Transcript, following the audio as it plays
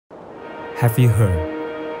Have you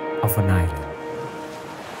heard of an island?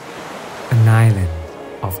 An island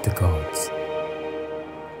of the gods.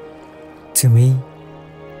 To me,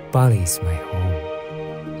 Bali is my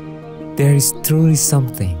home. There is truly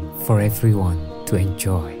something for everyone to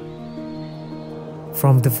enjoy.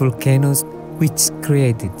 From the volcanoes which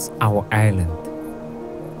created our island,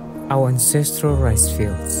 our ancestral rice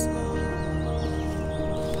fields,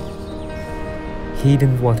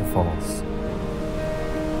 hidden waterfalls,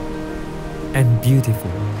 and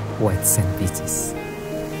beautiful white sand beaches.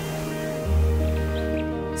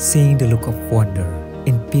 Seeing the look of wonder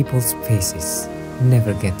in people's faces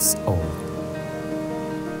never gets old.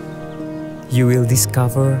 You will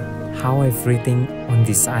discover how everything on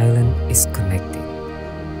this island is connected.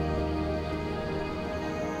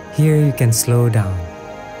 Here you can slow down,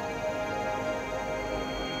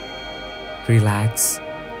 relax,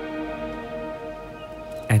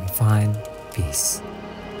 and find peace.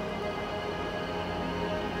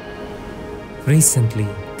 Recently,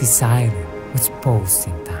 this island was paused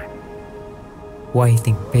in time,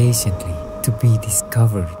 waiting patiently to be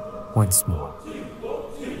discovered once more.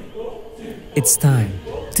 It's time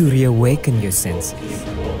to reawaken your senses.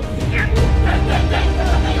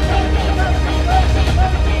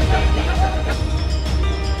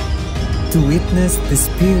 To witness the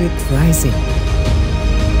spirit rising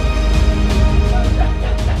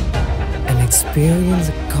and experience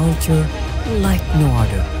a culture like no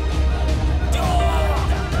other.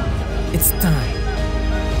 It's time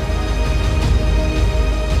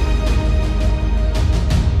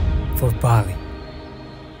for Bali.